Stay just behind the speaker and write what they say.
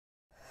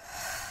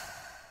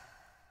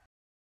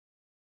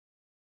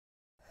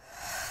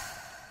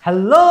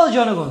Hello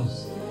জনগণ,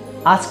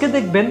 আজকে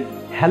দেখবেন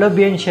হ্যালো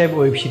বেআইনসাব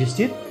ওয়েব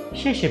সিরিজটির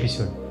শেষ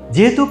এপিসোড।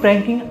 যেহেতু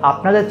প্র্যাঙ্কিং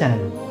আপনাদের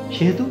চ্যানেল,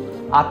 সেহেতু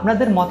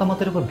আপনাদের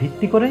মতামতের উপর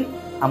ভিত্তি করে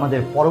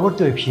আমাদের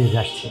পরবর্তী ওয়েব সিরিজ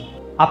আসছে।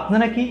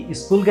 আপনারা কি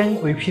স্কুল গ্যাং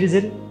ওয়েব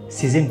সিরিজের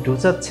সিজন 2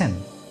 চাচ্ছেন?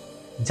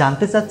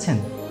 জানতে চাচ্ছেন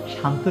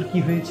শান্তর কি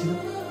হয়েছিল,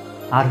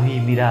 আরোহী,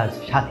 মিরাজ,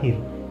 সাথীর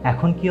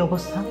এখন কি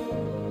অবস্থা?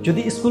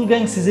 যদি স্কুল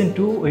গ্যাং সিজন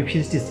 2 ওয়েব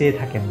সিরিজটি চেয়ে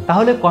থাকেন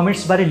তাহলে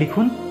কমেন্টস বারে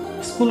লিখুন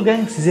স্কুল গ্যাং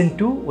সিজন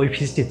 2 ওয়েব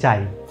সিরিজটি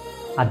চাই।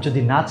 আর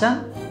যদি না চান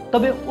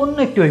তবে অন্য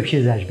একটি ওয়েব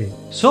সিরিজ আসবে।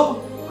 সো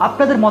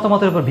আপনাদের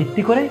মতামতের উপর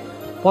ভিত্তি করে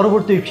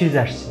পরবর্তী ওয়েব সিরিজ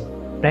আসছে।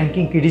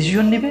 প্র্যাঙ্কিং কি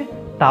ডিসিশন নেবে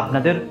তা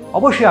আপনাদের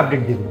অবশ্যই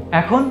আপডেট দেব।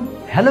 এখন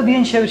হ্যালো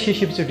বেআইনসাবের শেষ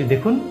এপিসোডটি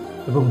দেখুন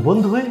এবং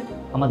বন্ধু হয়ে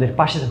আমাদের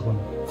পাশে থাকুন।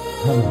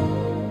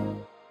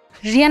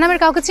 রিয়া নামের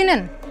কাউকে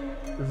চিনেন?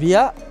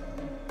 রিয়া?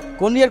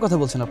 কোন রিয়ার কথা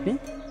বলছেন আপনি?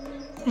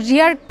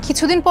 রিয়ার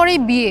কিছুদিন পরেই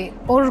বিয়ে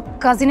ওর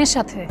কাজিনের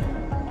সাথে।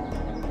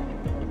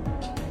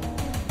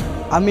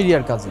 আমি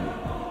রিয়ার কাজিন,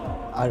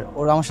 আর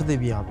ওর আমার সাথে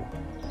বিয়ে হবে।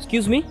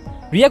 এক্সকিউজ মি,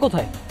 রিয়া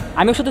কোথায়?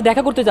 আমি ওর সাথে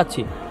দেখা করতে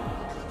যাচ্ছি।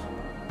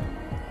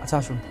 আচ্ছা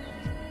আসুন।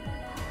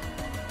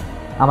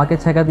 আমাকে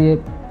ছেঁকা দিয়ে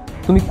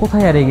তুমি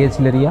কোথায় হারিয়ে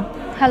গিয়েছিলে রিয়া?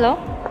 হ্যালো,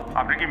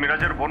 আপনি কি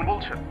মিরাজের বোন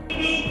বলছেন?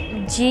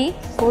 জি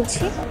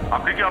বলছি।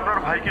 আপনি কি আপনার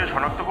ভাইকে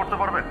শনাক্ত করতে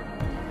পারবেন?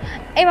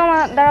 এই মামা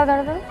দাঁড়াও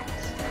দাঁড়াও দাঁড়াও,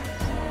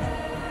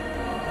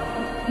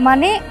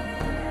 মানে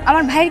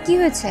আমার ভাইয়ের কি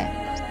হয়েছে?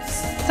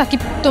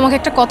 সাকিব, তোমাকে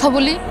একটা কথা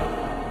বলি।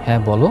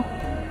 হ্যাঁ বলো।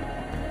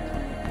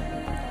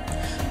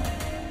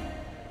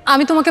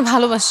 আমি তোমাকে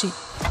ভালোবাসি।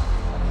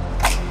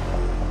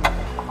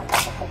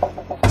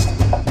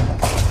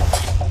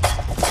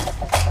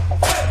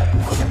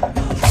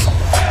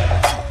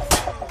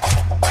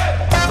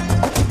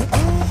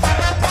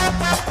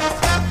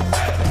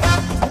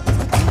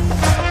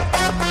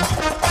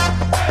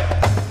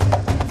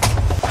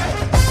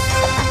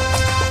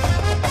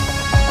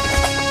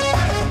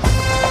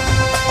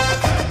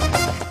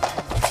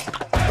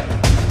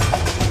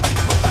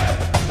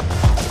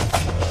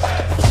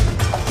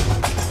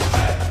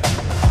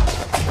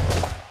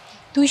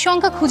 দুই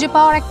সংখ্যা খুঁজে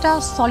পাওয়ার একটা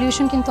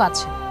সলিউশন কিন্তু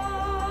আছে।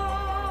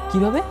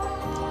 কিভাবে?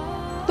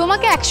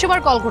 তোমাকে 100 বার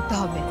কল করতে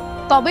হবে,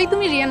 তবেই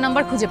তুমি রিয়ার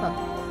নাম্বার খুঁজে পাবে।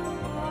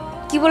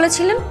 কি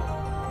বলেছিলেন?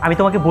 আমি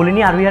তোমাকে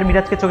বলিনি আরোহী আর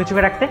মিরাজকে চোখে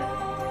চোখে রাখতে?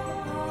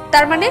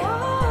 তার মানে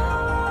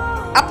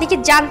আপনি কি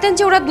জানতেন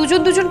যে ওরা দুজন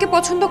দুজনকে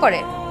পছন্দ করে?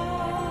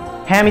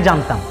 হ্যাঁ আমি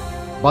জানতাম।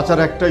 বাঁচার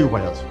একটাই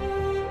উপায় আছে,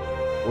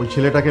 ওই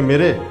ছেলেটাকে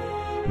মেরে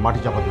মাটি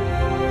চাপা দেবে।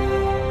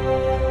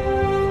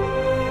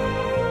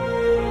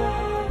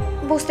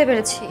 বুঝতে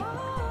পেরেছি,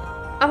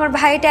 আমার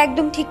ভাইটা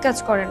একদম ঠিক কাজ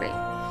করে নাই।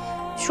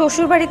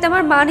 শ্বশুর বাড়িতে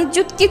আমার মান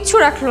ইজ্জত কিচ্ছু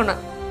রাখলো না,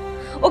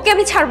 ওকে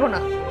আমি ছাড়বো না।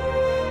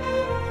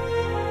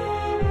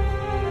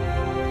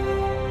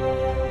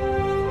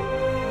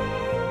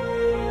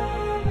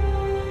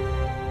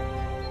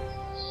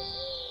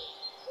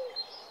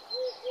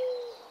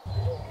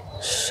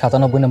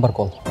 সাতানব্বই নাম্বার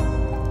কল,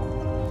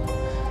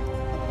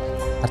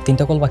 আর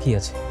 3টা কল বাকি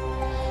আছে।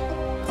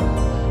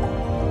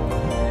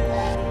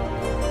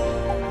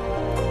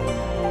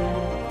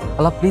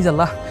 আল্লাহ প্লিজ,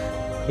 আল্লাহ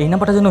এই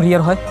নাম্বারটা যেন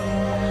রিয়ার হয়।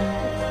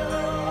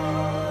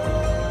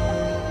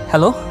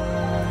 হ্যালো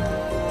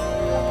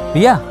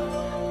রিয়া?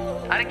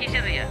 আরে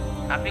কিসের রিয়া?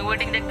 আপনি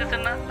ওয়েটিং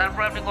দেখতেছেন না,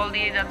 তারপর আপনি কল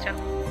দিয়ে যাচ্ছেন।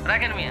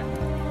 রাখেন মিয়া।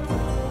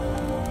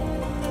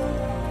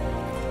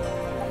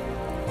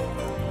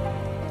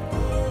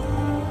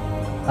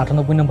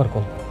 আটানব্বই নাম্বার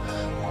কল।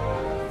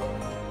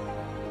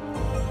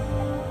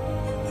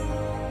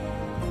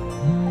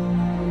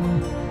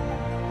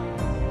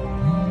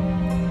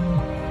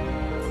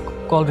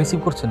 কল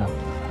রিসিভ করছে না।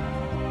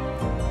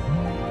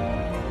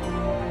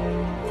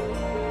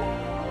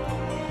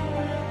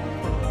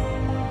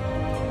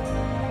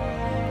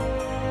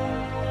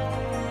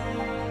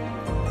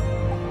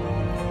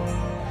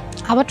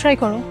 আবার ট্রাই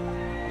করো।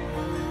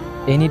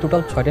 এই নিয়ে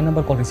টোটাল 6টা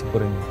নাম্বার কল রিসিভ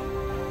করে নিই।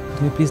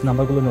 তুমি প্লিজ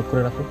নাম্বারগুলো নোট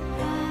করে রাখো।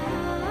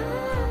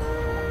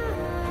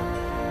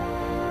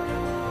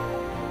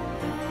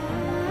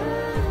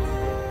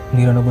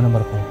 নিরানব্বই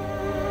নাম্বার কল।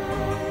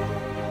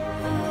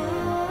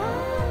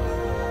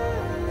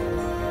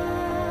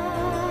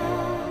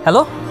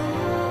 হ্যালো,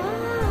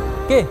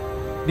 কে?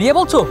 রিয়া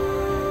বলছো?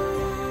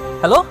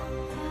 হ্যালো,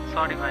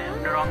 সরি ভাই,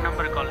 আপনি রং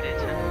নাম্বারে কল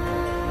দিয়েছেন।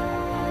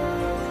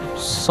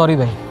 সরি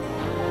ভাই।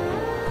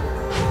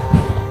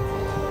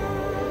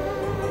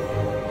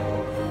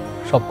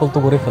 সব কল তো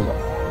করে ফেললাম।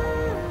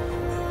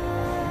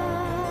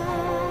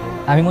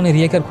 আমি মনে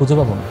রিয়াকে আর খুঁজে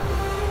পাবো না।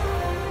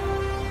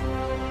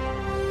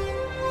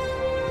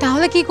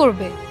 তাহলে কি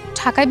করবে?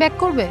 ঢাকায় ব্যাক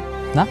করবে?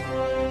 না,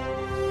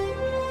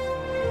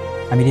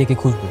 আমি রিয়াকে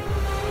খুঁজবো।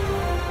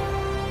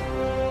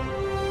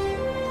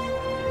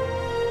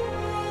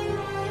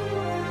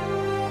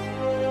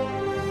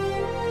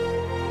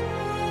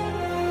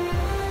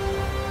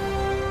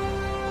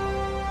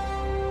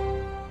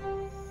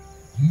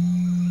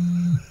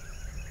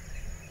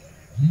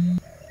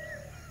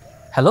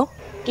 হ্যালো,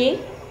 কে?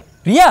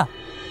 রিয়া?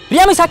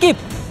 রিয়া আমি সাকিব।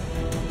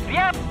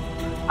 রিয়া,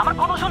 আমার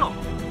কথা শোনো।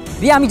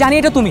 রিয়া আমি জানি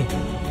এটা তুমি।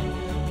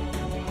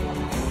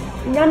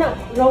 না না,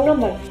 wrong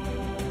number.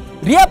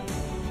 Riya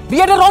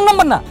রিয়াটা wrong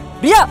number না।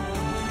 রিয়া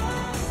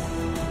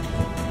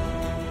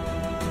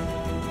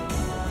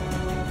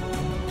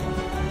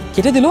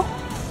কেটে দিল।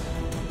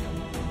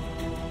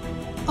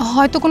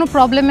 হয়তো কোনো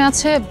প্রবলেমে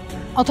আছে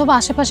অথবা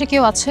আশেপাশে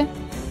কেউ আছে।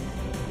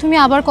 তুমি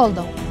আবার কল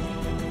দাও।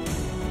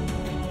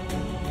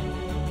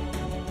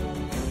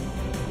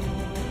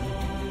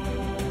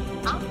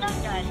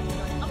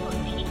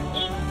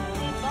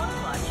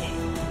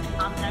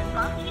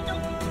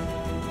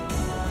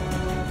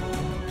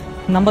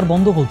 নাম্বার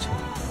বন্ধ বলছে।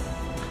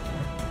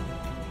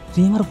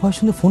 রিমার ভয়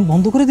শুনে ফোন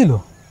বন্ধ করে দিল।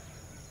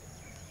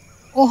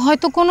 ও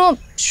হয়তো কোনো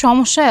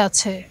সমস্যায়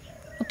আছে,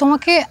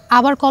 তোমাকে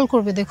আবার কল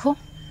করবে দেখো।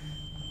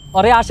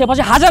 আরে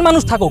আশেপাশে হাজার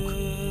মানুষ থাকুক,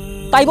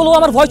 তাই বলো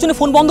আমার ভয় শুনে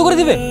ফোন বন্ধ করে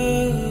দিবে?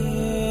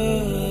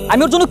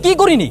 আমি ওর জন্য কি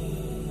করিনি?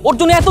 ওর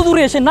জন্য এত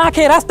দূরে এসে না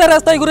খেয়ে রাস্তায়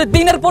রাস্তায় ঘুরে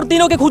দিনের পর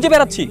দিন ওকে খুঁজে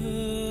বেড়াচ্ছি।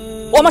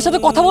 ও আমার সাথে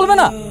কথা বলবে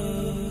না?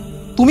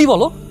 তুমি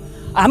বলো,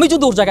 আমি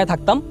যদি ওর জায়গায়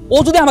থাকতাম, ও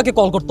যদি আমাকে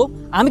কল করতো,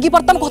 আমি কি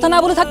পারতাম কথা না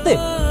বলে থাকতে?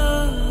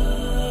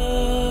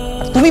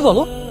 তুমি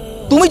বলো,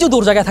 তুমি যদি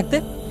ওর জায়গায় থাকতে,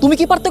 তুমি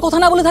কি পারতে কথা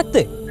না বলে থাকতে?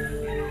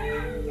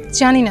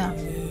 জানি না,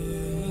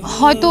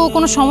 হয়তো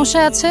কোনো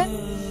সমস্যায় আছে।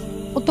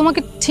 ও তোমাকে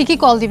ঠিকই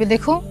কল দিবে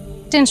দেখো,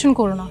 টেনশন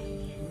করো না।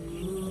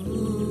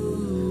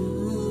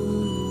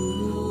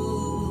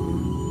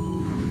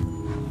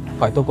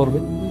 হয়তো করবে,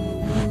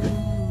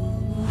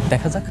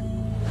 দেখা যাক।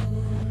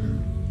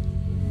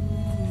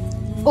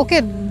 ওকে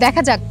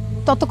দেখা যাক,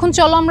 ততক্ষণ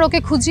চলো আমরা ওকে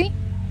খুঁজি।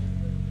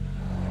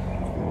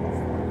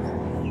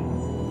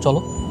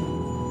 চলো।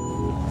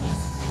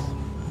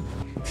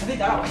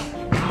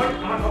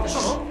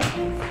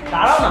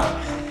 দাঁড়াও না,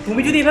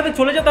 তুমি যদি এভাবে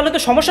চলে যাও তাহলে তো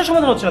সমস্যার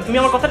সমাধান হচ্ছে না। তুমি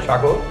আমার কথা।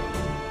 সাগর,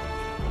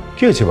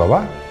 কি হয়েছে বাবা?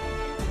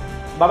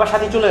 বাবা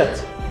সাথী চলে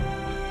যাচ্ছে।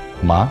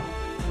 মা,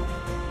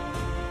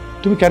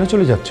 তুমি কেন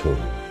চলে যাচ্ছ?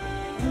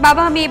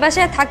 বাবা, আমি এই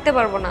বাসায় থাকতে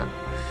পারবো না।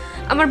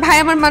 আমার ভাই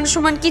আমার মান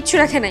সম্মান কিচ্ছু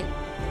রাখে নাই।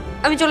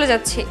 আমি চলে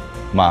যাচ্ছি।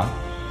 মা,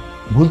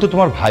 ভুল তো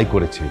তোমার ভাই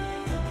করেছে,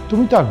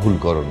 তুমি তো আর ভুল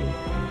করনি।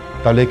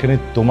 তাহলে এখানে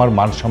তোমার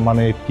মান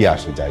সম্মানে কি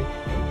আসে যায়?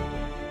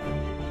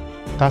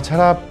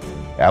 তাছাড়া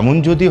এমন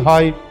যদি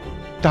হয়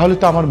তাহলে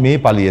তো আমার মেয়ে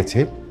পালিয়েছে,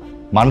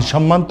 মান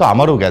সম্মান তো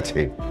আমারও গেছে।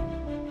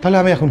 তাহলে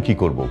আমি এখন কি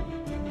করব?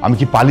 আমি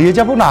কি পালিয়ে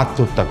যাব না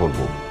আত্মহত্যা করব?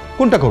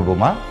 কোনটা করব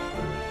মা?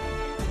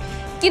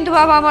 কিন্তু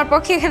বাবা, আমার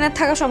পক্ষে এখানে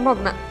থাকা সম্ভব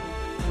না।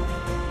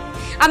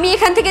 আমি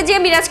এখান থেকে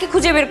যেয়ে মিরাজকে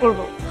খুঁজে বের করব।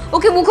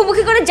 ওকে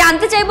মুখোমুখি করে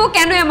জানতে চাইবো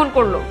কেন এমন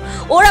করলো।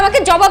 ওর আমাকে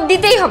জবাব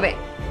দিতেই হবে।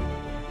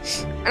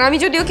 আর আমি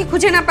যদি ওকে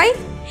খুঁজে না পাই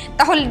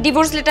তাহলে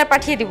ডিভোর্স লেটার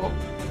পাঠিয়ে দিব।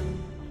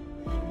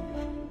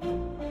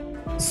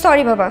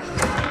 সরি বাবা।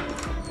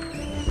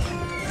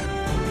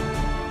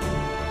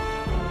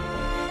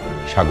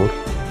 সাগর,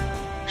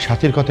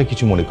 সাথীর কথা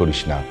কিছু মনে করিস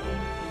না।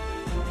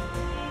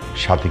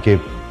 সাথীকে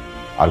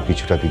আর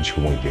কিছুটা দিন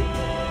সময় দে।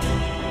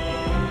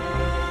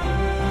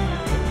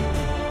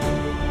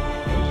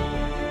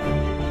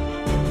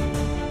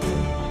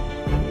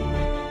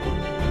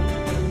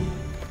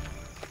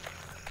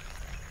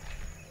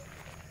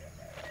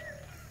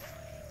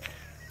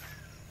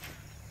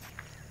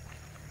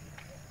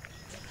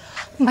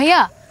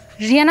 ভাইয়া,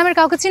 রিয়া নামের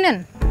কাউকে চিনেন?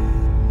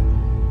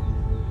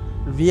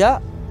 রিয়া?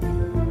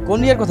 কোন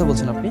রিয়ার কথা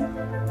বলছেন আপনি?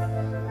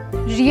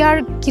 রিয়ার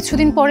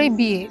কিছুদিন পরেই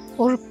বিয়ে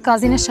ওর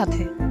কাজিনের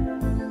সাথে।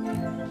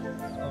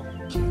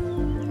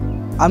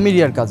 আমি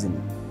রিয়ার কাজিন,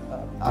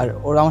 আর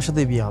ওর আমার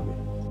সাথে বিয়ে হবে।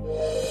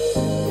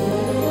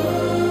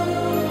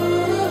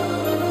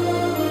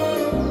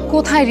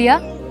 কোথায় রিয়া?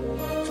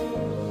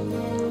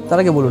 তার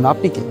আগে বলুন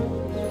আপনি কে?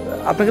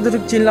 আপনাকে তো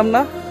ঠিক চিনলাম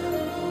না।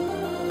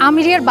 আমি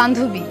রিয়ার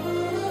বান্ধবী।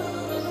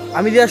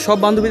 আমি রিয়ার সব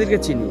বান্ধবীদেরকে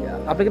চিনি,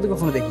 আপনাকে তো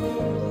কখনো দেখিনি।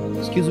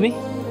 এক্সকিউজ মি,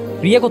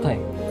 রিয়া কোথায়?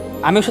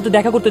 আমি ওর সাথে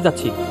দেখা করতে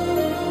যাচ্ছি।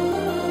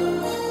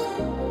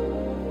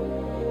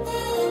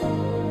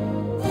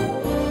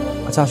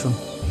 আচ্ছা আসুন।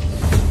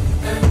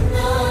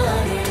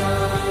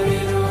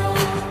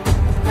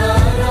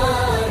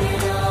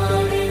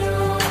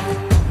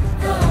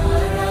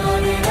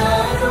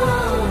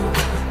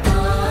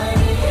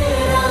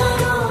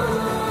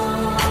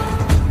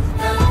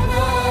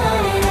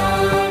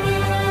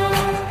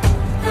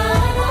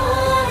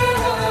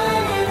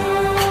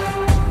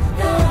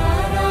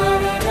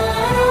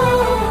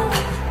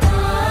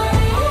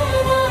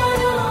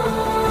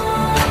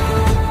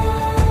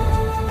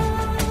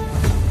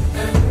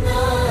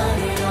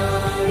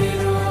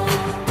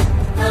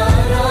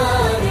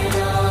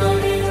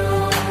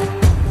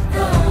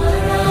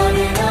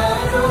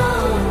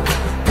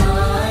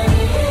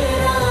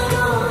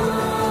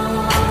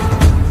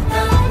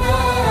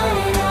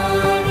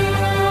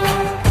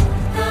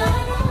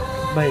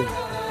 ভাই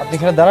আপনি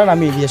এখানে দাঁড়ান,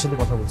 আমি রিয়ার সাথে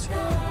কথা বলছি।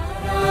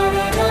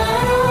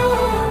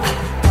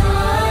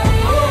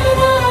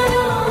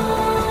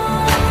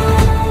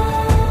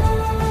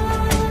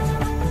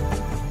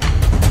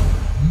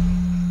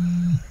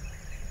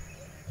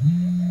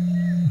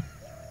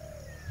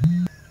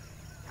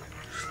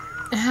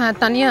 হ্যাঁ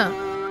তানিয়া,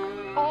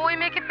 ওই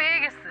মেয়েকে পেয়ে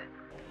গেছে।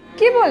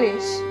 কি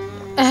বলিস?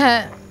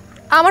 হ্যাঁ,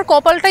 আমার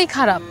কপালটাই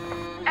খারাপ।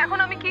 এখন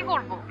আমি কি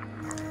করব?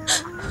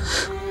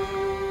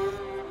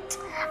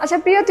 আচ্ছা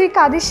প্রিয়া, তুই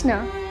কাঁদিস না।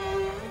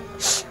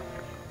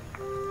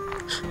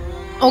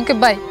 Okay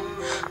bye.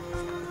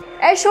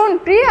 এই শোন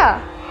প্রিয়া,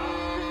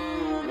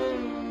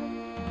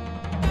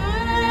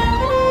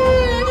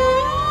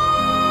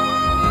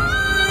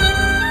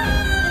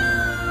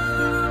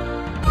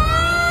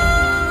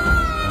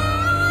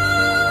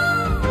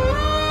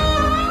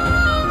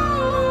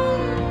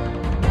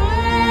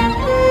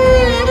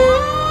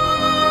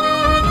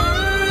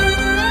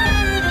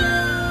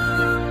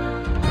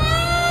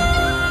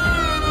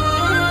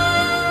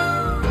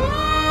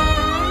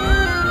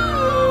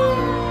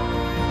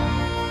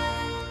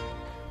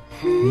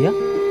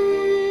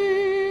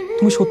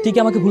 তুমি সত্যি কি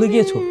আমাকে ভুলে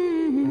গিয়েছো?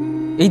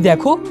 এই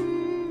দেখো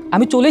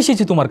আমি চলে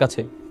এসেছি তোমার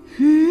কাছে।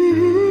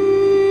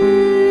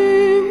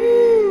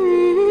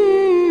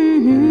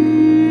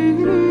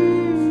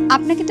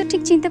 আপনাকে তো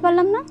ঠিক চিনতে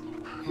পারলাম না।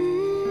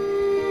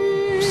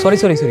 সরি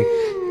সরি সরি,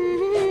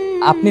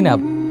 আপনি না,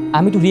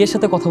 আমি একটু রিয়ার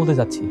সাথে কথা বলতে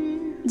যাচ্ছি।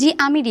 জি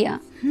আমি রিয়া,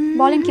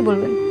 বলেন কি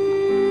বলবেন।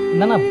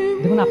 না না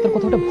দেখুন, আপনার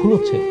কথাটা ভুল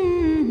হচ্ছে,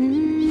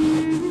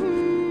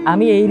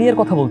 আমি এই রিয়ার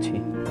কথা বলছি।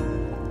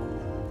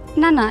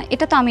 না না,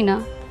 এটা তো আমি না।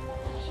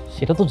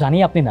 সেটা তো জানি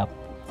আপনি না,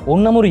 ওর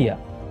নামও রিয়া।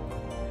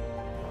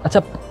 আচ্ছা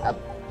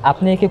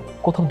আপনি একে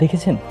কোথাও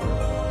দেখেছেন?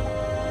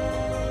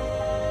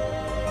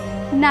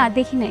 না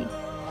দেখি নাই।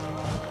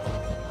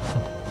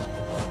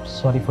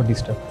 Sorry for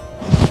disturb.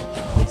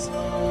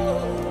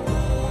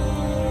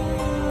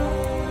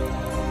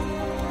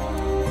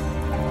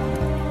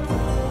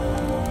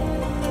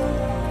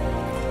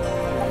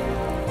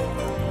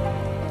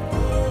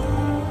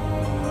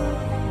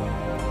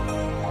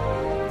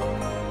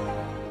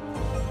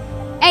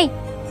 এই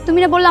তুমি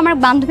না বললে আমার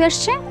বান্ধবী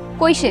আসছে,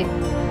 কই সে?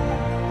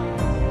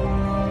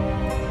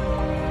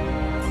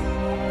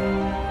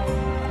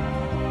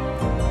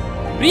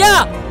 রিয়া,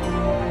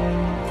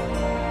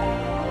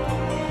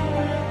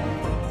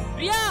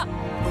 রিয়া,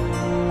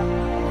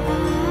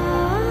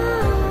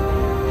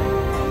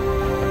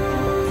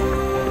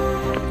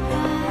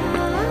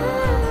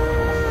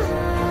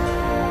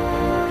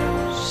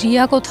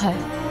 রিয়া কোথায়?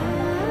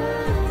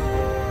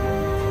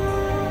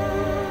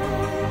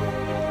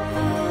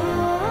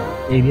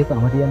 এই রিয়া তো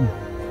আমার রিয়া না।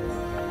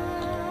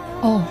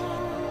 ও,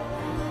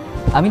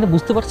 আমি না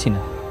বুঝতে পারছি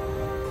না,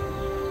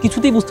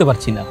 কিছুতেই বুঝতে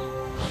পারছি না।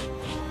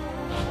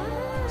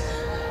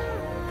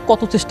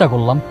 কত চেষ্টা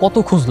করলাম, কত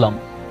খুঁজলাম,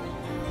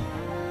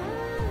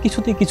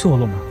 কিছুতেই কিছু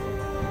হলো না।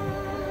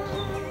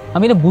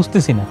 আমি না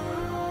বুঝতেছি না,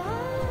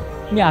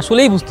 আমি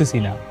আসলেই বুঝতেছি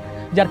না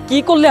যে আর কি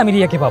করলে আমি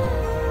রিয়াকে পাবো।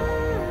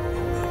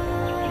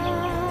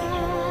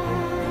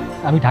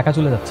 আমি ঢাকা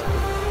চলে যাচ্ছি,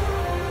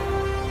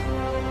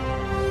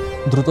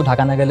 দ্রুত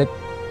ঢাকা না গেলে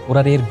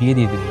ওরা রিয়ার বিয়ে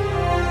দিয়ে দিবে।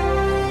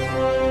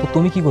 তো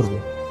তুমি কি করবে?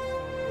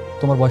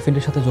 তোমার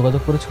বয়ফ্রেন্ডের সাথে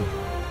যোগাযোগ করেছো?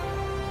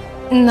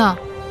 না।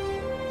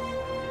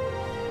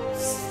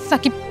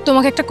 সাকিব,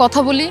 তোমাকে একটা কথা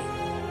বলি।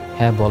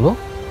 হ্যাঁ বলো।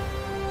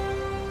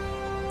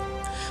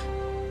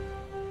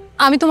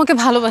 আমি তোমাকে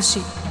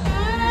ভালোবাসি।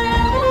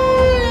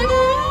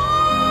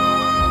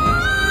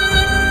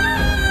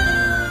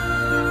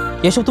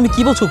 এসব তুমি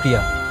কি বলছো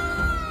প্রিয়া?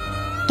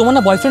 তোমার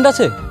না বয়ফ্রেন্ড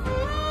আছে?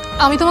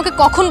 আমি তোমাকে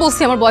কখন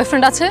বলছি আমার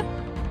বয়ফ্রেন্ড আছে?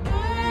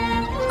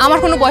 আমার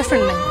কোনো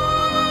বয়ফ্রেন্ড নাই।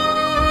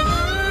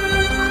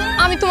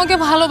 আমি তোমাকে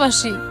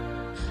ভালোবাসি,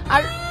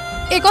 আর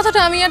এই কথাটা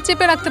আমি আর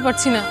চেপে রাখতে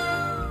পারছি না,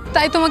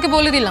 তাই তোমাকে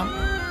বলে দিলাম।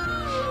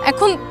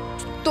 এখন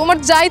তোমার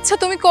যা ইচ্ছা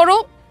তুমি করো,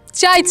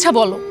 যা ইচ্ছা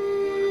বলো।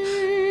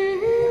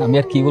 আমি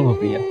আর কি বলবো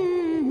প্রিয়া,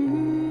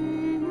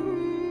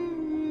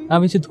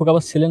 আমি যে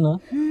ধোকাবাজ ছেলে না,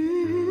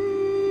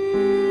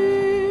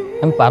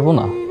 আমি পারবো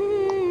না,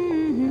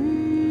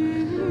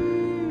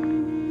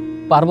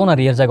 পারবো না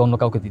রিয়ার জায়গা অন্য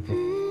কাউকে দিতে।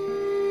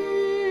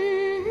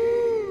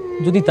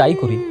 যদি তাই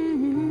করি,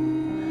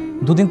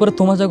 দুদিন পরে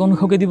তোমার জায়গা অন্য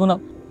কাউকে দিব না,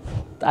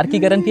 তার কি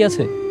গ্যারান্টি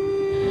আছে?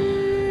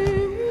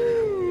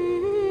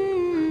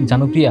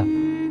 জানো প্রিয়া,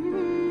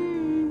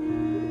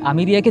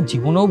 আমি রিয়াকে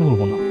জীবনেও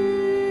ভুলবো না।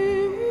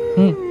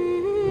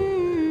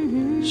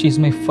 She is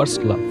my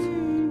first love.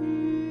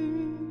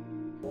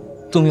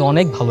 তুমি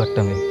অনেক ভালো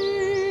একটা মেয়ে,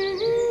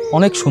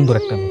 অনেক সুন্দর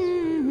একটা মেয়ে।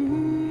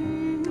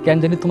 কেন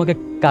জানি তোমাকে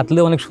কাটলে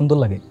অনেক সুন্দর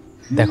লাগে।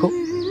 দেখো,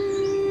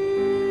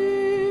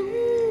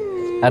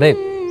 আরে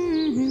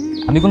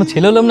আমি কোনো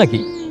ছেলে হলাম নাকি?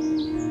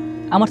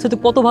 আমার সাথে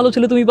কত ভালো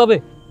ছেলে তুমি পাবে।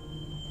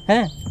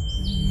 হ্যাঁ,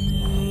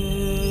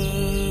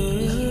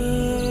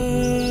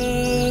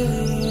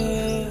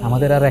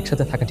 আমাদের আর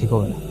একসাথে থাকা ঠিক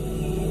হবে না।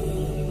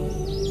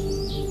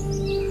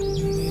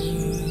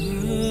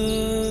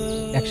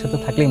 একসাথে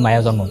থাকলেই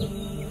মায়া জন্মাবে।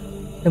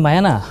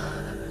 মায়া না,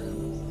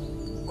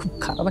 খুব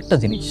খারাপ একটা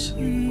জিনিস।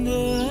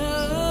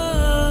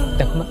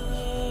 দেখো না,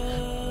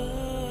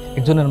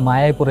 একজনের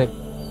মায়ায় পড়ে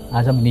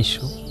আজ আমি নিঃস্ব।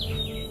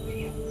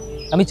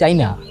 আমি চাই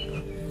না,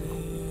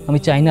 আমি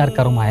চাই না আর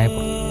কারো মায়ায়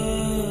পড়ে।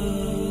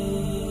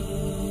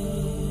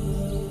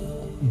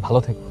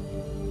 ভালো থেকো।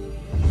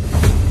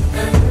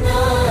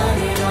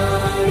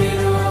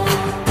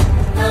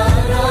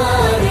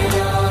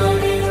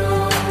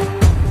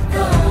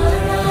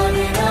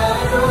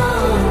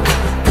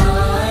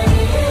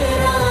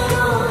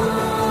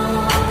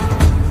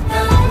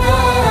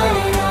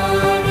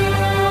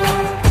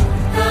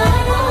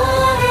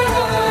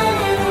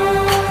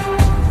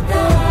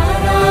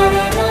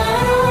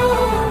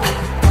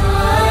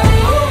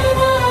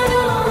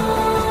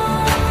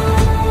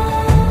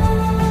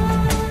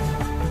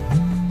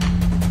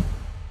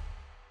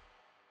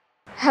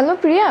 হ্যালো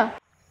প্রিয়া।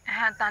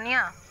 হ্যাঁ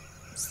তানিয়া,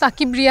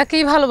 সাকিব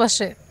রিয়াকেই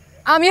ভালোবাসে,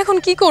 আমি এখন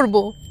কি করব?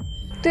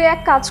 তুই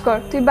এক কাজ কর,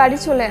 তুই বাড়ি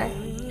চলে আয়।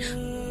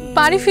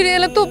 বাড়ি ফিরে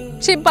এলে তো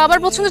সেই বাবার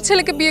পছন্দের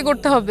ছেলেকে বিয়ে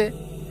করতে হবে।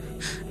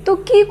 তো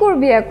কি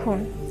করবি এখন?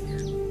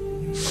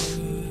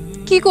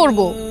 কি করব?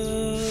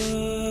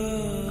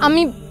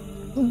 আমি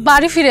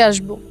বাড়ি ফিরে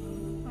আসব,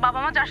 বাবা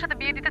মা যার সাথে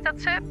বিয়ে দিতে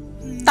চাচ্ছে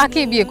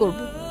তাকেই বিয়ে করব।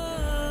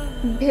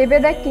 ভেবে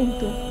দেখ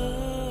কিন্তু।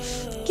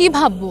 কি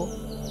ভাববো?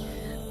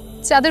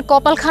 যাদের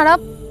কপাল খারাপ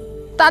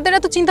তাদের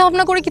এত চিন্তা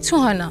ভাবনা করে কিছু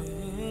হয় না।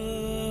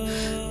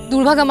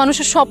 দুর্ভাগা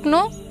মানুষের স্বপ্ন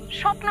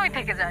স্বপ্নই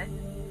থেকে যায়।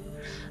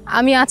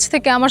 আমি আজ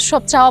থেকে আমার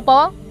সব চাওয়া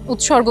পাওয়া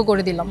উৎসর্গ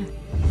করে দিলাম।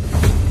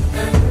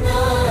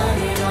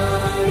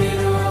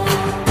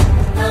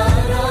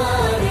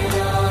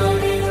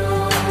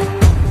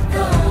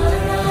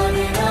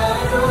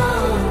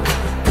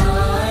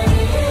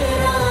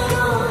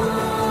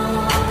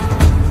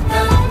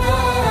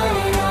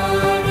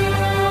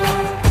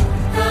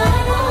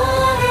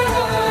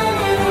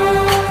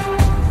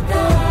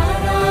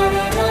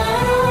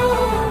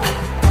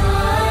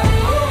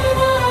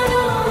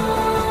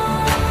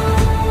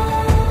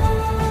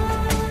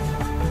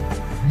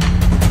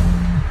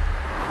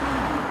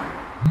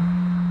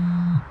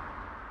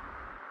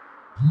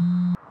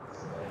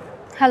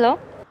 হ্যালো,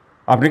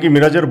 আপনি কি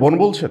মিরাজের বোন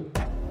বলছেন?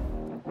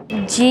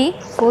 জি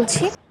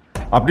বলছি।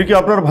 আপনি কি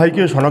আপনার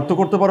ভাইকে শনাক্ত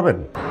করতে পারবেন?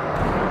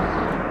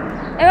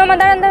 এ মামা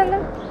দাঁড়ান দাঁড়ান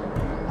দাঁড়ান।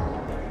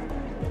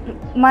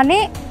 মানে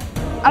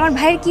আমার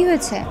ভাইয়ের কি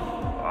হয়েছে?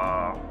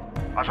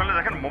 আসলে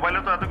দেখেন, মোবাইলে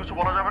তো এত কিছু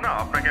বলা যাবে না,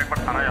 আপনাকে একবার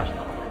থানায় আসতে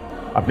হবে।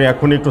 আপনি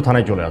এখনই একটু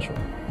থানায় চলে আসুন।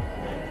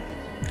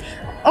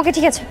 ওকে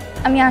ঠিক আছে,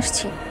 আমি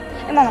আসছি।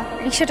 এ মামা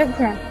রিক্সাটা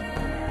ঘোরান।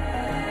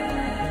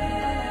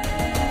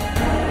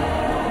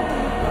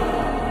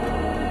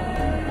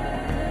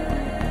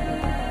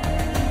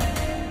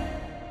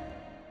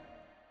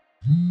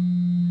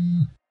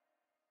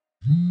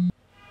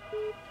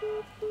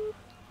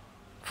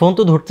 ফোন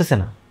তো ধরতেছে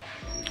না।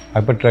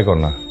 একবার ট্রাই কর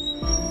না।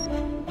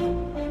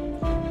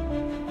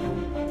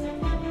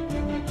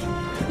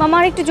 মামা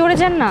আর একটু জোরে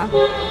যান না।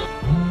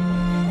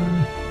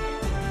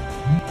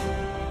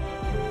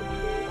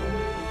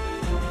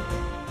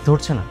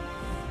 ধরছে না,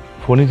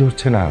 ফোনই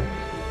ধরছে না।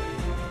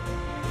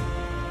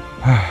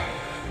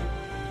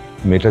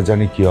 মেয়েটা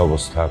জানি কি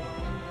অবস্থা।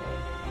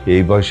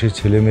 এই বয়সে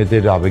ছেলে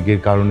মেয়েদের আবেগের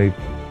কারণে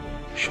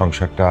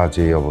সংসারটা আজ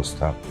এই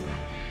অবস্থা।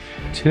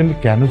 ছেলে মেয়ে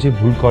কেন যে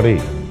ভুল করে।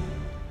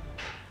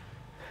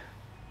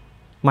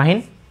 মাহিন।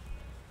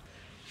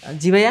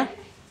 জি ভাইয়া।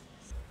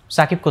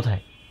 সাকিব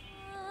কোথায়?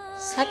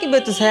 সাকিব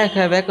ভাই তো ছায়া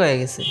খায় ব্যাক হয়ে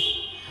গেছে।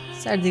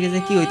 চারদিকে যে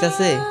কি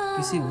হইতাছে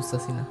কিছুই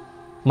বুঝতেছি না।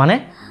 মানে?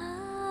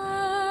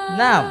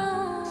 না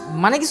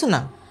মানে কিছু না।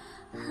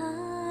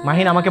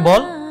 মাহিন আমাকে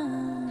বল।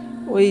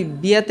 ওই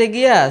বিয়াতে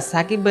গিয়া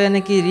সাকিব ভাই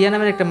নাকি রিয়া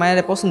নামের একটা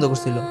মায়ের পছন্দ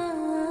করছিল।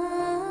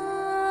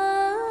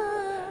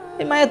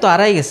 এই মায়া তো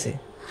হারাই গেছে।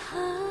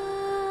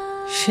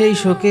 সেই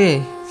শোকে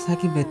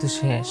সাকিব ভাই তো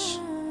শেষ।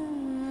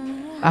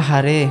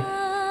 আহারে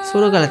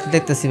ছোটকালেতে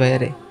দেখতেছি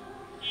ভাইয়ারে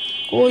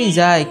কই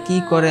যায় কি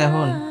করে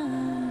এখন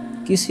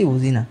কিছুই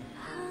বুঝি না।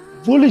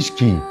 বলিস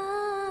কি?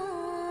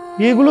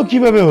 এগুলো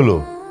কিভাবে হলো?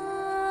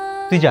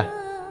 তুই যা,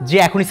 যে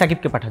এখনই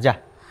সাকিবকে পাঠা, যা।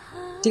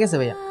 ঠিক আছে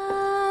ভাইয়া।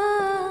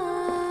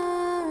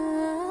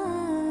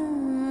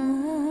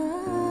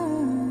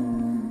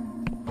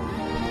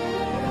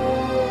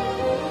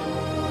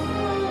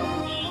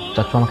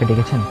 চাচু আমাকে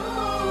ডেকেছেন।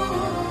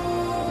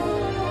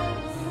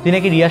 তুই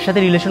নাকি রিয়ার সাথে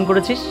রিলেশন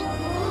করেছিস?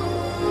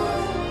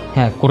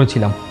 হ্যাঁ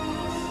করেছিলাম,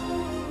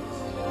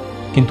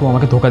 কিন্তু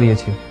আমাকে ধোকা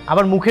দিয়েছে।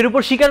 আবার মুখের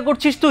উপর স্বীকার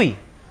করছিস তুই?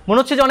 মনে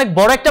হচ্ছে যে অনেক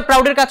বড় একটা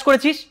প্রাউডের কাজ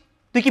করেছিস।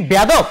 তুই কি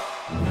বেয়াদব?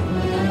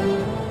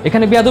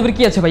 এখানে বেয়াদবের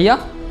কি আছে ভাইয়া?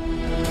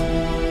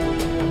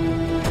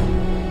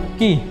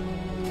 কি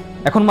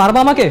এখন মারবা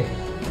আমাকে?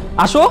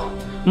 আসো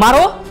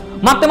মারো,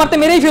 মারতে মারতে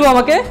মেরেই ফেলো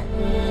আমাকে।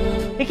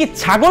 এ কি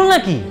ছাগল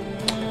নাকি?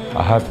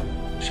 আহার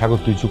সাগর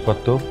তুই চুপ কর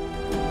তো।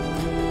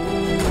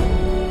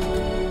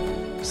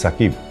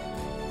 সাকিব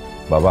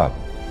বাবা,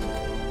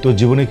 তোর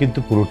জীবনে কিন্তু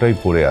পুরোটাই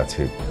পড়ে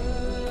আছে।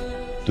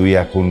 তুই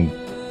এখন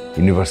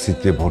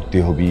ইউনিভার্সিটিতে ভর্তি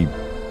হবি,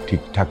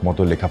 ঠিকঠাক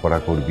মতো লেখাপড়া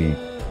করবি,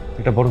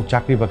 একটা বড়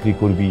চাকরি বাকরি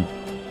করবি।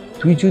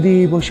 তুই যদি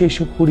এই বয়সে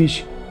এসব করিস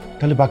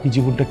তাহলে বাকি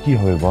জীবনটা কি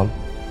হবে বল?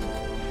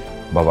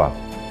 বাবা,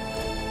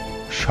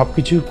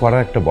 সবকিছু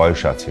করার একটা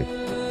বয়স আছে।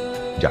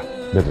 যা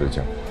ভেতরে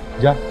যা,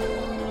 যা।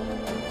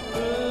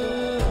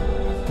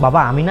 বাবা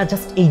আমি না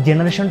জাস্ট এই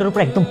জেনারেশনটার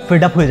উপর একদম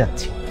ফেড আপ হয়ে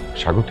যাচ্ছি।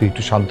 সাগর তুই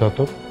একটু শান্ত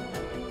হতো,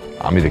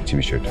 আমি দেখছি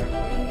বিষয়টা।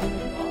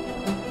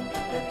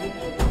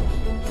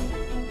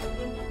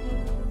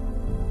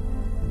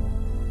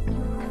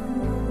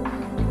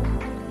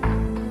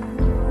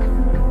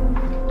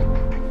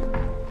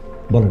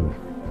 বলেন,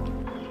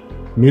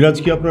 মিরাজ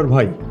কি আপনার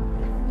ভাই?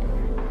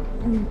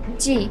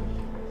 জি।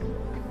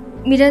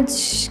 মিরাজ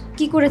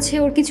কি করেছে?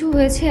 ওর কিছু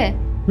হয়েছে?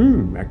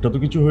 একটা তো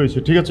কিছু হয়েছে,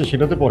 ঠিক আছে,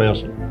 সেটাতে পরে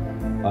আসে।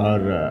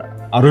 আর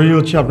আরোহী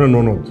হচ্ছে আপনার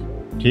ননদ,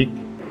 ঠিক?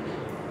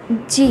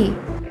 জি।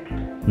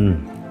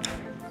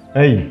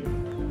 এই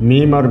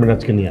মিম আর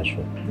মিরাজকে নিয়ে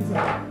আসো।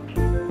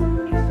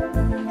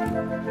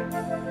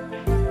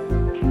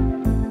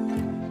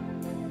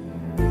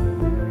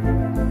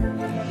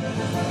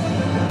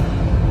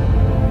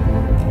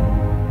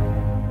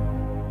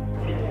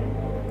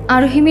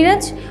 আরোহী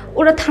মিরাজ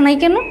ওরা থানায়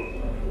কেন?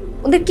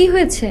 ওদের কি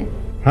হয়েছে?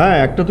 হ্যাঁ,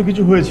 একটা তো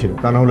কিছু হয়েছে,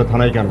 তা না হলে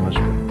থানায় কেন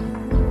আসবে?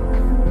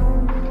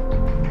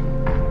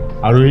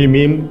 আরোহি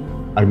মিম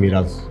আর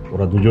মিরাজ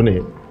ওরা দুজনে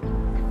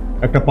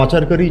একটা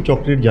পাচারকারী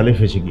চক্রের জালে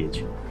ফেসে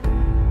গিয়েছে।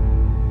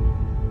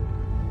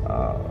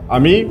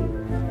 আমি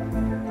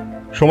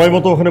সময়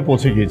মতো ওখানে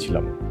পৌঁছে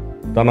গিয়েছিলাম,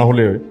 তা না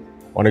হলে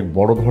অনেক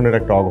বড় ধরনের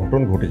একটা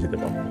অঘটন ঘটে যেতে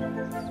পারত।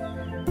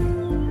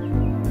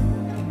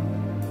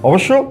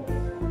 অবশ্য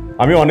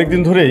আমি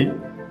অনেকদিন ধরেই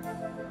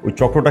ওই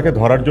চক্রটাকে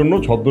ধরার জন্য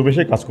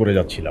ছদ্মবেশে কাজ করে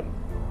যাচ্ছিলাম।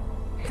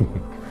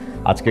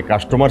 আজকে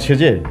কাস্টমার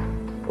সেজে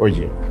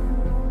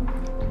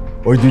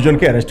ওই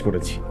দুজনকে অ্যারেস্ট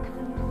করেছি।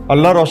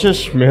 আল্লাহর অশেষ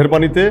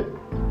মেহেরবানিতে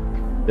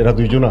এরা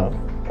দুইজনা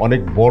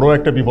অনেক বড়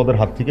একটা বিপদের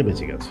হাত থেকে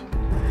বেঁচে গেছে।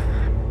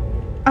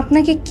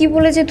 আপনাকে কি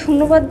বলে যে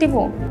ধন্যবাদ দিব?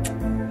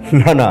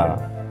 না না,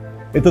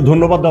 এতে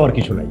ধন্যবাদ দেওয়ার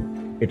কিছু নাই,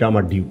 এটা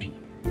আমার ডিউটি।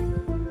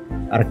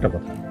 আরেকটা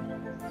কথা,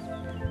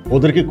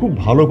 ওদেরকে খুব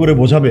ভালো করে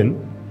বোঝাবেন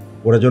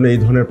ওরা যেন এই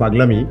ধরনের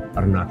পাগলামি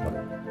আর না করে,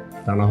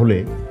 তা না হলে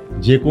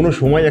যে কোনো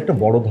সময় একটা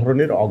বড়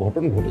ধরনের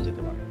অঘটন ঘটে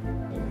যেতে পারে।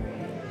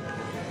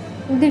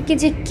 ওদেরকে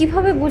যে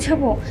কিভাবে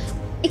বোঝাবো,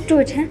 একটু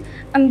ওঠে,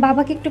 আমি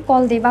বাবাকে একটু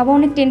কল দিই, বাবা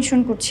অনেক টেনশন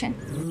করছে।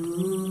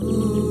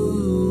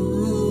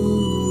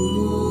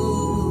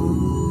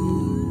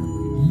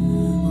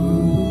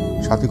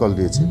 সাথী কল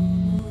দিয়েছে।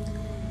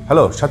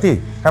 হ্যালো সাথী।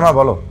 হ্যাঁ মা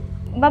বলো।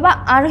 বাবা,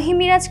 আরোহী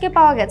মিরাজকে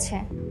পাওয়া গেছে।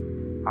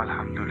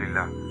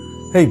 আলহামদুলিল্লাহ।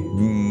 এই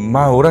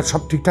মা, ওরা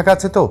সব ঠিকঠাক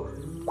আছে তো?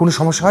 কোনো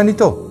সমস্যা হয়নি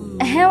তো?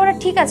 হ্যাঁ, ওরা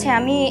ঠিক আছে।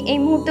 আমি এই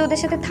মুহূর্তে ওদের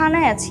সাথে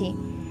থানায় আছি।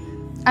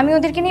 আমি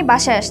ওদেরকে নিয়ে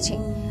বাসায় আসছি।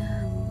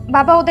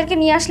 বাবা, ওদেরকে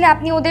নিয়ে আসলে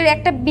আপনি ওদের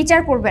একটা বিচার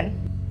করবেন।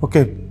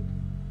 ওকে,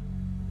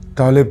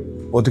 তাহলে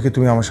ওদেরকে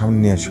তুমি আমার সামনে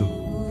নিয়ে আসো।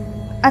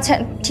 আচ্ছা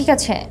ঠিক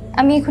আছে,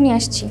 আমি এখনই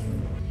আসছি।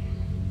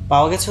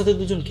 পাওয়া গেছে ওদের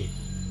দুজনকে?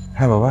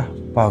 হ্যাঁ বাবা,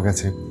 পাওয়া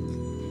গেছে।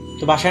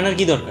 তো বাসায় আনার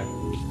কি দরকার?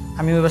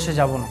 আমি ওই বাসায়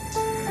যাব না।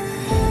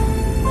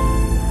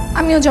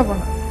 আমিও যাব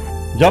না।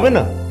 যাবে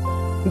না?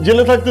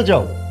 জেলে থাকতে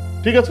চাও?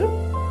 ঠিক আছে,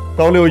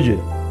 তাহলে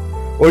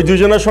ওই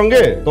দুজনের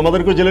সঙ্গে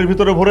তোমাদেরকে জেলের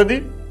ভিতরে ভরে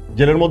দিই,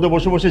 জেলের মধ্যে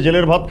বসে বসে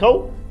জেলের ভাত খাও,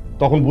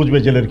 তখন বুঝবে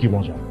জেলের কি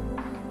মজা।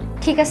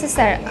 ঠিক আছে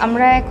স্যার,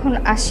 আমরা এখন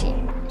আসি।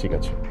 ঠিক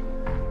আছে।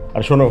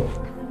 আর শোনো,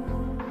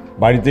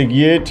 বাড়িতে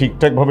গিয়ে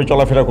ঠিকঠাকভাবে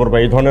চলাফেরা করবা,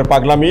 এই ধরনের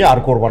পাগলামি আর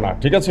করবা না,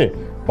 ঠিক আছে?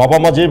 বাবা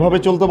মা যেভাবে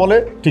চলতে বলে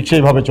ঠিক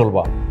সেইভাবে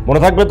চলবা, মনে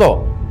থাকবে তো?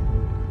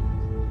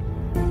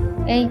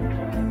 এই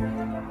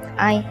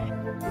আয়।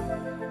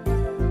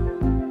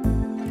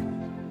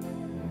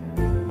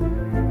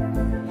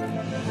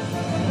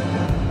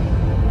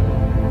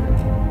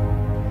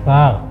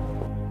 স্যার,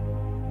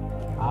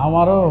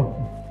 আমারও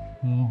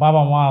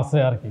বাবা মা আছে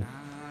আর কি।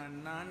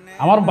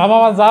 আমার বাবা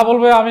মা যা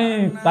বলবে আমি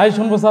তাই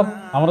শুনবো স্যার,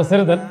 আমরা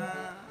ছেড়ে দেন।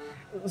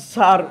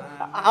 স্যার,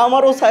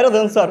 আমারও ছাইরে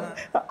দেন স্যার,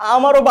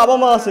 আমারও বাবা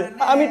মা আছে,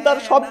 আমি তার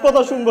সব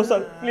কথা শুনবো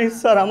স্যার, প্লিজ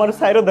স্যার আমার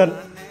ছাইরে দেন।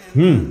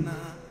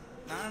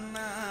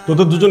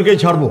 তোদের দুজনকেই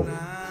ছাড়বো,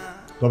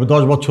 তবে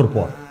 10 বছর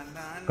পর।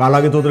 কাল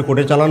আগে তোদের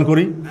কোর্টে চালান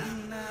করি।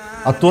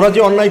 আর তোরা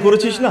যে অন্যায়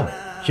করেছিস না,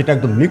 সেটা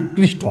একদম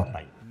নিকৃষ্ট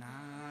অন্যায়।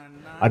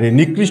 আর এই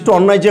নিকৃষ্ট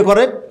অন্যায় যে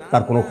করে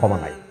তার কোনো ক্ষমা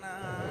নাই।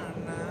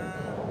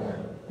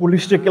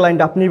 পুলিশের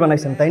ক্লায়েন্ট আপনিই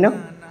বানাইছেন তাই না?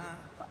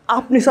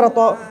 আপনি ছাড়া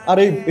তো আর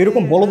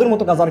এরকম বলদের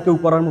মতো কাজ আর কেউ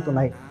করার মতো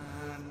নাই।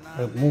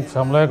 মুখ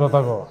সামলায় কথা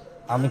কো।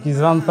 আমি কি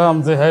জানতাম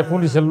যে হ্যাঁ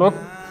পুলিশের লোক?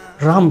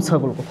 রাম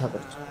ছাগল কথা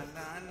করছো।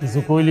 কিছু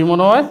কইলি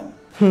মনে হয়?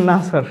 না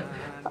স্যার।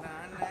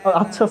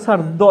 আচ্ছা স্যার,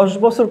 10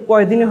 বছর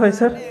কয়দিনে হয়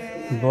স্যার?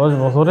 10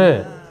 বছরে?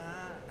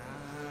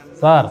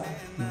 স্যার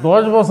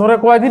 10 বছরে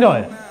কয়দিন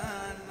হয়?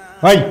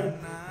 ভাই,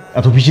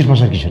 এত বিচির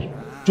ভাষা কিসের?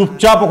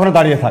 চুপচাপ ওখানে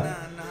দাঁড়িয়ে থাক।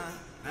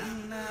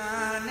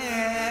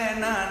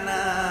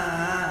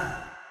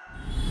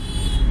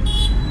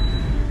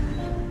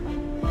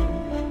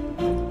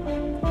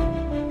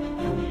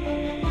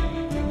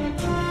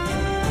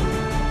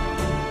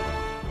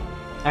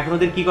 এখন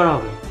ওদের কি করা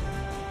হবে?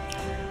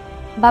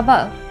 বাবা,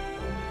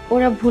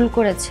 ওরা ভুল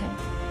করেছে,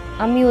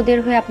 আমি ওদের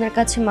হয়ে আপনার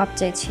কাছে মাপ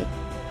চাইছি।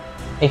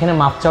 এখানে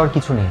মাপ চাওয়ার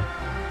কিছু নেই।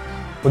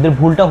 ওদের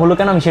ভুলটা হলো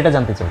কেন আমি সেটা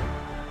জানতে চাই।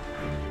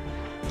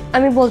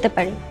 আমি বলতে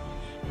পারি,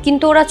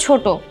 কিন্তু ওরা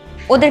ছোট,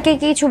 ওদেরকে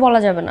কিছু বলা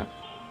যাবে না।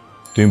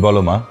 তুমি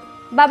বলো মা।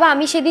 বাবা,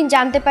 আমি সেদিন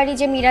জানতে পারি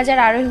যে মিরাজ আর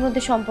আরোহীর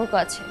মধ্যে সম্পর্ক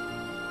আছে,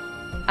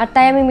 আর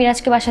তাই আমি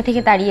মিরাজকে বাসা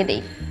থেকে তাড়িয়ে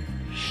দেই।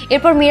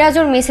 এরপর মিরাজ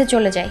ওর মেসে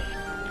চলে যায়।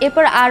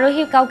 এরপর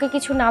আরোহী কাউকে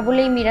কিছু না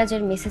বলেই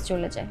মিরাজের মেসে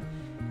চলে যায়,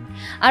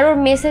 আর ওর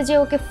মেসেজে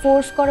ওকে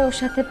ফোর্স করে ওর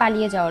সাথে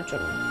পালিয়ে যাওয়ার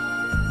জন্য।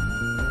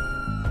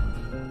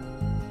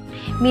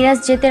 মিরাজ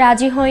যেতে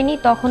রাজি হয়নি,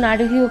 তখন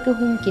আরোহী ওকে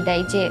হুমকি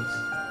দেয় যে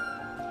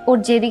ওর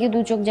যেদিকে দু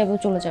চোখ যাবে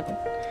চলে যাবে।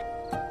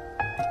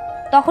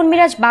 তখন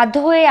মিরাজ বাধ্য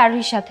হয়ে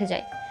আরোহীর সাথে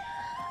যায়,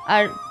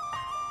 আর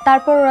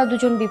তারপর ওরা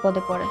দুজন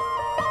বিপদে পড়ে।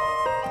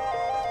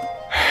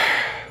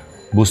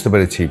 বুঝতে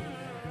পেরেছি,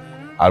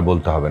 আর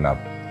বলতে হবে না।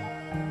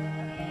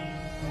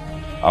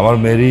 আমার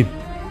মেয়েরই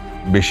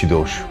বেশি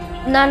দোষ।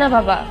 না না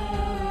বাবা,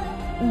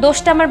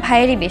 দোষটা আমার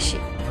ভাইয়েরই বেশি।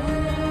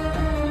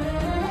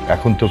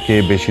 এখন তো কে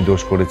বেশি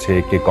দোষ করেছে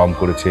কে কম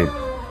করেছে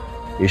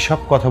এসব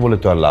কথা বলে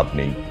তো আর লাভ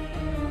নেই।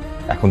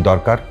 এখন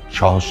দরকার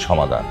সহজ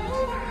সমাধান।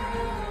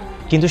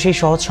 কিন্তু সেই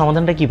সহজ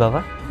সমাধানটা কি বাবা?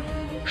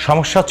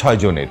 সমস্যা 6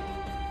 জনের,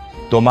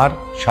 তোমার,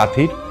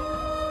 সাথীর,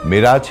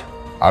 মিরাজ,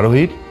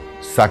 আরোহীর,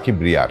 সাকিব,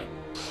 রিয়ার।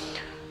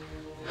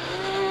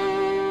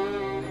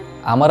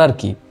 আমার আর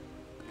কি,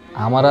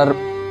 আমার আর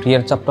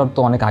রিয়ার চ্যাপ্টার তো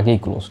অনেক আগেই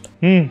ক্লোজড।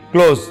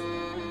 ক্লোজ।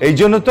 এই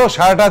জন্য তো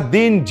সারাটা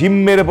দিন জিম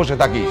মেরে বসে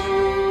থাকিস।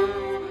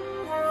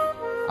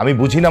 আমি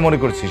বুঝি না মনে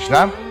করছিস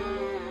না?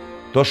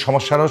 তোর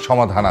সমস্যারও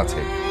সমাধান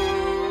আছে।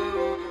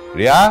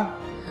 রিয়া,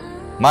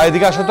 মা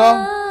এদিকে আসো তো।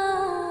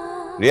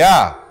 রিয়া।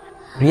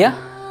 রিয়া?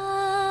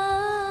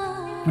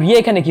 রিয়া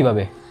এখানে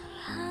কিভাবে?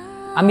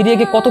 আমি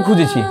রিয়াকে কত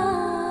খুঁজেছি।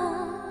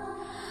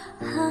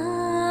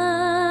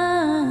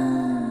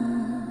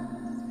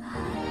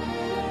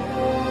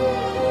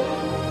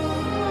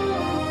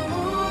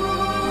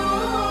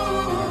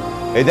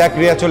 এই দেখ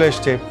রিয়া চলে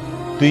এসছে।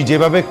 তুই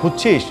যেভাবে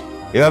খুঁজছিস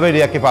এভাবে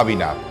রিয়াকে পাবি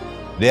না।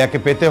 রিয়াকে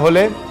পেতে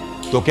হলে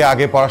তোকে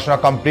আগে পড়াশোনা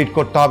কমপ্লিট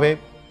করতে হবে,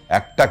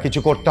 একটা কিছু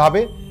করতে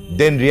হবে,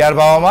 দেন রিয়ার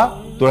বাবা মা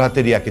তোর হাতে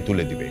রিয়াকে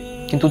তুলে দিবে।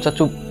 কিন্তু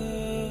চাচু,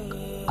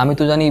 আমি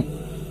তো জানি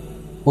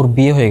ওর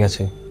বিয়ে হয়ে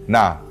গেছে।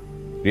 না,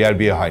 রিয়ার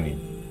বিয়ে হয়নি।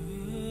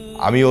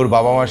 আমি ওর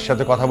বাবা মার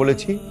সাথে কথা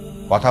বলেছি,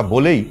 কথা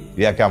বলেই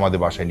রিয়াকে আমাদের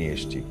বাসায় নিয়ে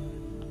এসেছি।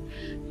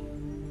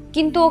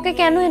 কিন্তু ওকে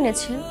কেন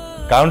এনেছেন?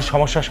 কারণ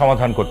সমস্যা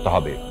সমাধান করতে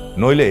হবে,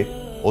 নইলে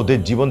ওদের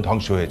জীবন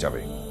ধ্বংস হয়ে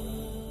যাবে।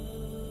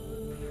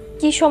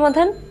 কি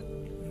সমাধান?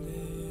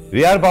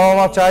 রিয়ার বাবা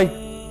মা চাই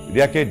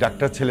রিয়াকে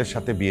ডাক্তার ছেলের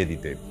সাথে বিয়ে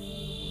দিতে।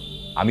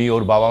 আমি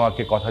ওর বাবা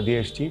মাকে কথা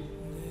দিয়ে এসেছি,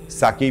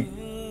 সাকিব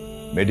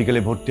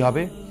মেডিকেলে ভর্তি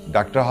হবে,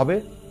 ডাক্তার হবে,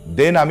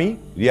 দেন আমি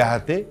রিয়া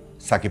হাতে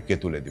সাকিবকে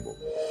তুলে দিব।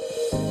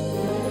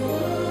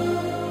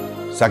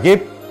 সাকিব,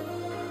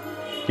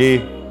 কি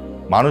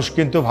মানুষ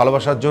কিন্তু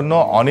ভালোবাসার জন্য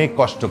অনেক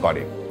কষ্ট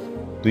করে,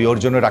 তুই ওর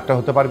জন্য ডাক্তার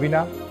হতে পারবি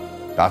না।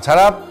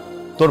 তাছাড়া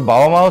তোর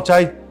বাবা মাও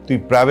চাই তুই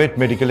প্রাইভেট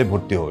মেডিকেলে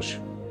ভর্তি হোস।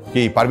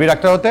 কি পারবি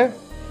ডাক্তার হতে?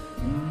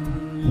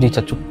 জি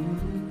চাচু,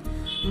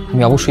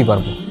 আমি অবশ্যই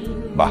পারবো।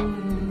 বাহ,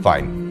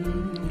 ফাইন।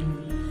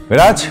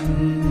 মিরাজ,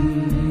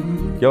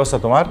 কি অবস্থা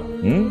তোমার?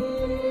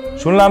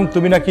 শুনলাম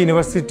তুমি নাকি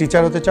ইউনিভার্সিটির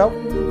টিচার হতে চাও।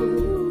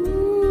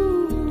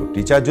 তো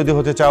টিচার যদি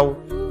হতে চাও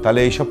তাহলে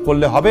এইসব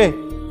করলে হবে?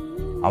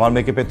 আমার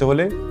মেয়েকে পেতে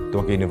হলে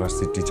তোমাকে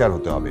ইউনিভার্সিটির টিচার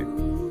হতে হবে।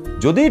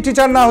 যদি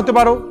টিচার না হতে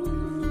পারো,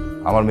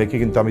 আমার মেয়েকে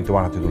কিন্তু আমি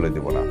তোমার হাতে তুলে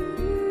দেব না।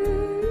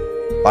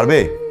 পারবে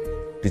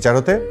টিচার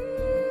হতে?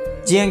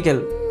 জি আঙ্কেল,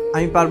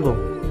 আমি পারবো।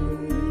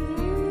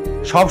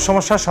 সব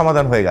সমস্যার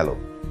সমাধান হয়ে গেল।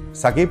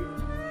 সাকিব,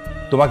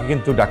 তোমাকে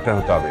কিন্তু ডাক্তার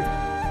হতে হবে।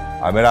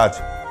 আর মিরাজ,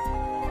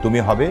 তুমি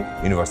হবে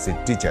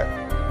ইউনিভার্সিটির টিচার।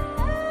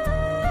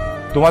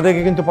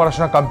 তোমাদেরকে কিন্তু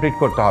পড়াশোনা কমপ্লিট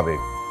করতে হবে,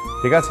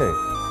 ঠিক আছে?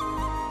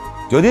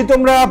 যদি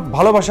তোমরা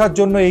ভালোবাসার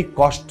জন্য এই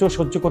কষ্ট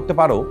সহ্য করতে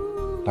পারো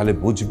তাহলে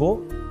বুঝবো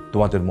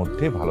তোমাদের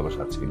মধ্যে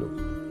ভালোবাসা ছিল,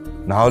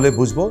 না হলে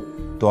বুঝবো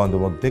তোমাদের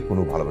মধ্যে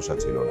কোনো ভালোবাসা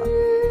ছিল না।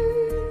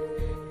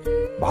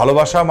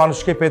 ভালোবাসা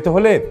মানুষকে পেতে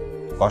হলে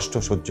কষ্ট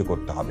সহ্য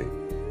করতে হবে।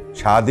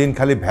 সারাদিন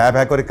খালি ভ্যা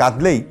ভ্যা করে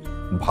কাঁদলেই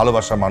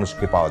ভালোবাসা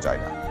মানুষকে পাওয়া যায়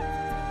না।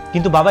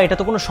 কিন্তু বাবা, এটা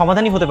তো কোনো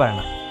সমাধানই হতে পারে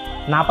না।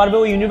 না পারবে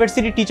ও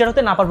ইউনিভার্সিটির টিচার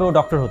হতে, না পারবে ও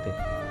ডক্টর হতে।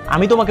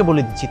 আমি তোমাকে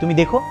বলে দিচ্ছি, তুমি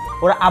দেখো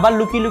ওরা আবার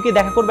লুকিয়ে লুকিয়ে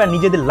দেখা করবে আর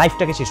নিজেদের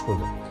লাইফটাকে শেষ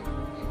করবে।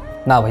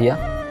 না ভাইয়া,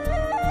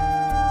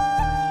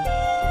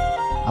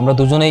 আমরা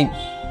দুজনেই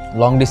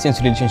লং ডিস্টেন্স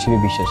রিলেশনশিপে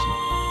বিশ্বাসী।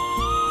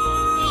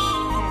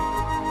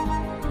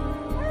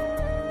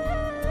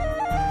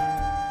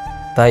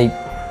 তাই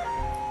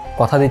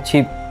কথা দিচ্ছি,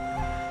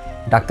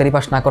 ডাক্তারি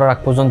পাস না করার আগ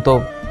পর্যন্ত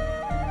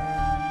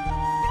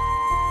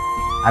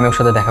আমি ওর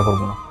সাথে দেখা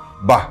করব না।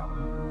 বাহ,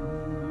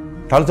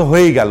 তাহলে তো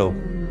হয়েই গেল।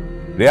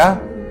 রিয়া,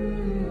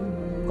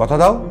 কথা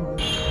দাও।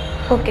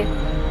 ওকে,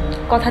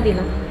 কথা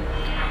দিলাম।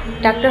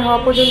 ডাক্তার হওয়া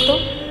পর্যন্ত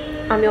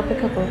আমি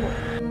অপেক্ষা করব।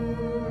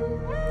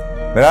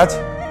 মিরাজ?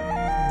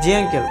 জি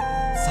আঙ্কেল,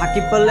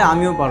 সাকিব পারলে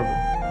আমিও পারবো।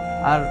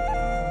 আর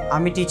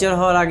আমি টিচার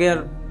হওয়ার আগে আর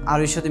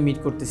আরোহির সাথে মিট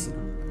করতেছি।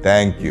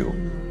 Thank you.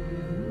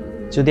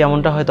 যদি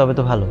এমনটা হয় তবে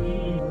তো ভালো।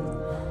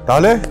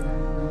 তাহলে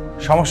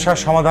সমস্যার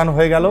সমাধান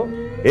হয়ে গেল।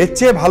 এর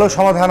চেয়ে ভালো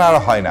সমাধান আর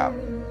হয় না।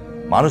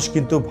 মানুষ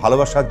কিন্তু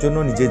ভালোবাসার জন্য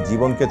নিজের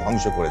জীবনকে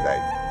ধ্বংস করে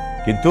দেয়,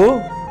 কিন্তু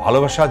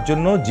ভালোবাসার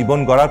জন্য জীবন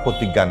গড়ার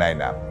প্রতিজ্ঞা নেয়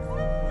না।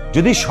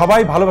 যদি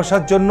সবাই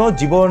ভালোবাসার জন্য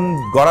জীবন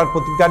গড়ার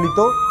প্রতিজ্ঞা নিত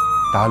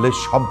তাহলে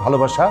সব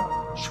ভালোবাসা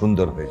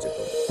সুন্দর হয়ে যেত।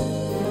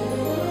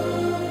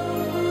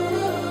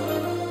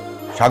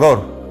 সাগর,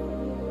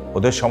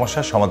 ওদের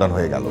সমস্যার সমাধান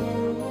হয়ে গেল।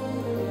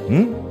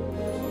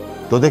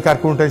 তোদেরকে আর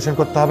কোনো টেনশন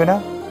করতে হবে না।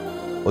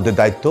 ওদের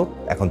দায়িত্ব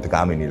এখন থেকে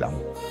আমি নিলাম।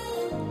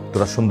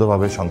 তোরা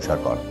সুন্দরভাবে সংসার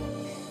কর,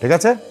 ঠিক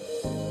আছে?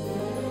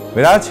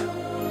 মিরাজ,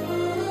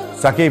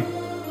 সাকিব,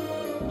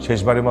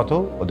 শেষবারের মতো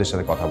ওদের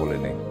সাথে কথা বলে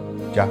নে।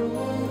 যা।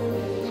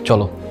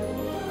 চলো,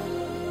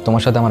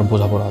 তোমার সাথে আমার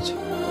বোঝাপড়া আছে।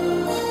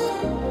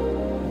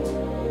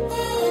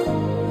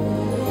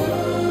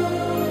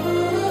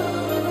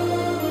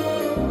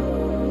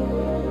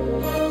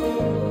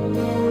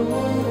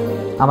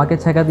 আমাকে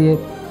ছেঁকা দিয়ে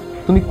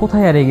তুমি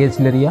কোথায় হারিয়ে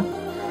গিয়েছিলে রিয়া?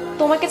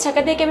 তোমাকে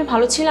ছেঁকা দিয়ে কি আমি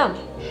ভালো ছিলাম?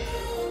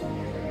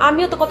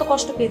 আমিও তো কত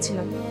কষ্ট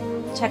পেয়েছিলাম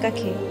ছেঁকা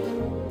খেয়ে।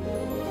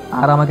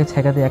 আর আমাকে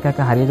ছেঁকা দিয়ে একা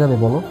একা হারিয়ে যাবে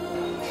বলো?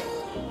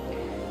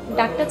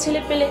 ডাক্তার ছেলে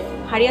পেলে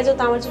হারিয়ে যাও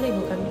তো আমার জন্যই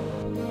বোকামি।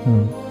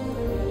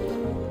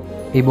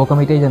 এই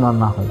বোকামিটাই যেন আর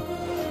না হয়।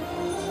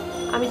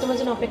 আমি তোমার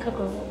জন্য অপেক্ষা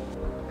করব।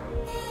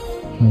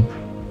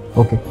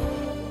 ওকে।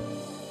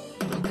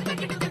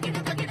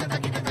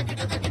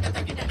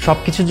 সব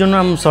কিছুর জন্য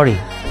আই এম সরি।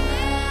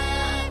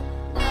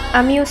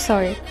 আমিও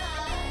সরি।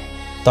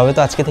 তবে তো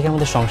আজকে থেকে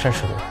আমাদের সংসার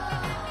শুরু।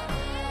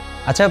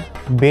 আচ্ছা,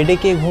 বেডে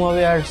কে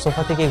ঘুমাবে আর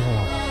সোফাতে কে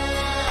ঘুমাবে?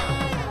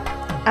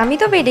 আমি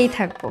তো বেডেই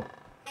থাকবো,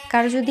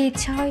 কারো যদি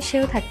ইচ্ছা হয়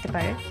সেও থাকতে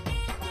পারে।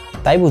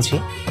 তাই বুঝি?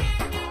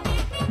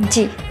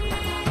 জি।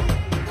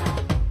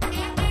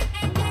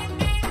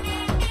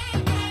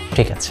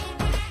 ঠিক আছে।